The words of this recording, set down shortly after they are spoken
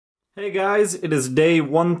Hey guys, it is day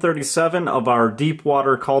 137 of our deep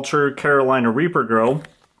water culture Carolina Reaper grow.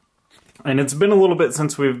 And it's been a little bit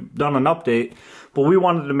since we've done an update, but we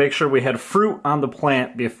wanted to make sure we had fruit on the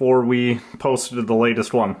plant before we posted the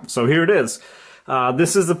latest one. So here it is.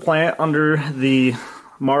 This is the plant under the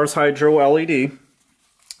Mars Hydro LED,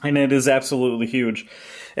 and it is absolutely huge.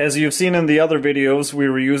 As you've seen in the other videos, we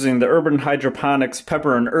were using the Urban Hydroponics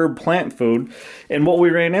pepper and herb plant food, and what we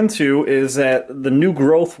ran into is that the new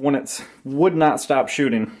growth would not stop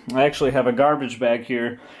shooting. I actually have a garbage bag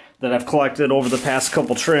here that I've collected over the past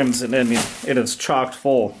couple trims, and it is chocked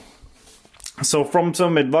full. So from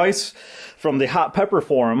some advice from the Hot Pepper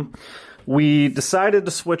Forum, we decided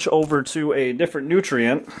to switch over to a different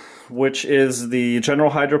nutrient, which is the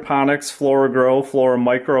General Hydroponics Flora Grow, Flora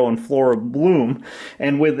Micro, and Flora Bloom.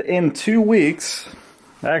 And within 2 weeks,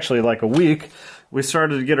 actually like a week, we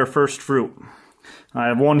started to get our first fruit. I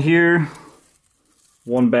have one here,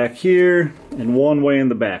 one back here, and one way in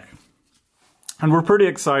the back. And we're pretty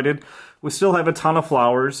excited. We still have a ton of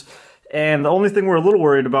flowers. And the only thing we're a little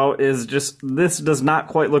worried about is just this does not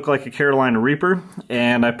quite look like a Carolina Reaper.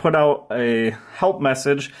 And I put out a help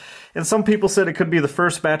message, and some people said it could be the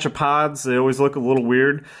first batch of pods. They always look a little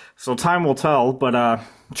weird, so time will tell, but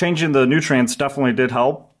changing the nutrients definitely did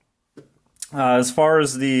help. As far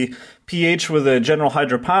as the pH with the General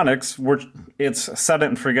Hydroponics, it's set it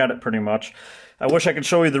and forget it pretty much. I wish I could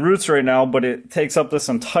show you the roots right now, but it takes up this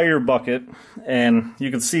entire bucket, and you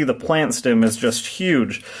can see the plant stem is just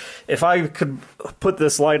huge. If I could put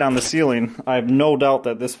this light on the ceiling, I have no doubt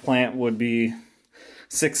that this plant would be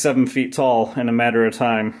 6-7 feet tall in a matter of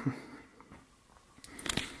time.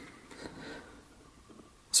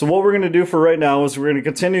 So what we're going to do for right now is we're going to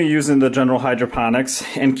continue using the General Hydroponics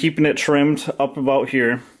and keeping it trimmed up about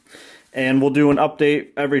here. And we'll do an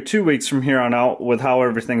update every 2 weeks from here on out with how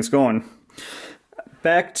everything's going.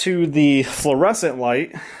 Back to the fluorescent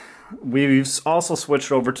light, we've also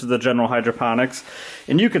switched over to the General Hydroponics,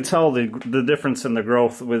 and you can tell the difference in the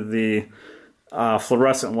growth with the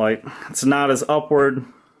fluorescent light. It's not as upward,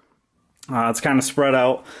 it's kind of spread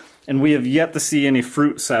out, and we have yet to see any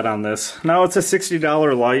fruit set on this. Now it's a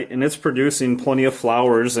 $60 light, and it's producing plenty of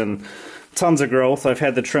flowers and tons of growth. I've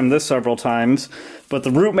had to trim this several times, but the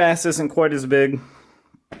root mass isn't quite as big,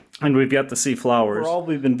 and we've yet to see flowers. Overall,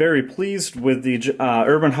 we've been very pleased with the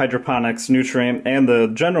Urban Hydroponics nutrient and the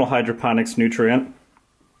General Hydroponics nutrient.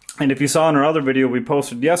 And if you saw in our other video we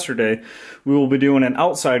posted yesterday, we will be doing an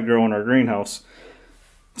outside grow in our greenhouse.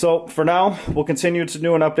 So for now, we'll continue to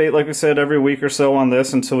do an update, like we said, every week or so on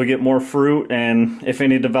this until we get more fruit and if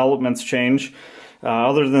any developments change.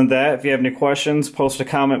 Other than that, if you have any questions, post a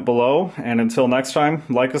comment below. And until next time,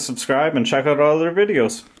 like and subscribe and check out our other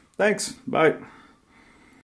videos. Thanks. Bye.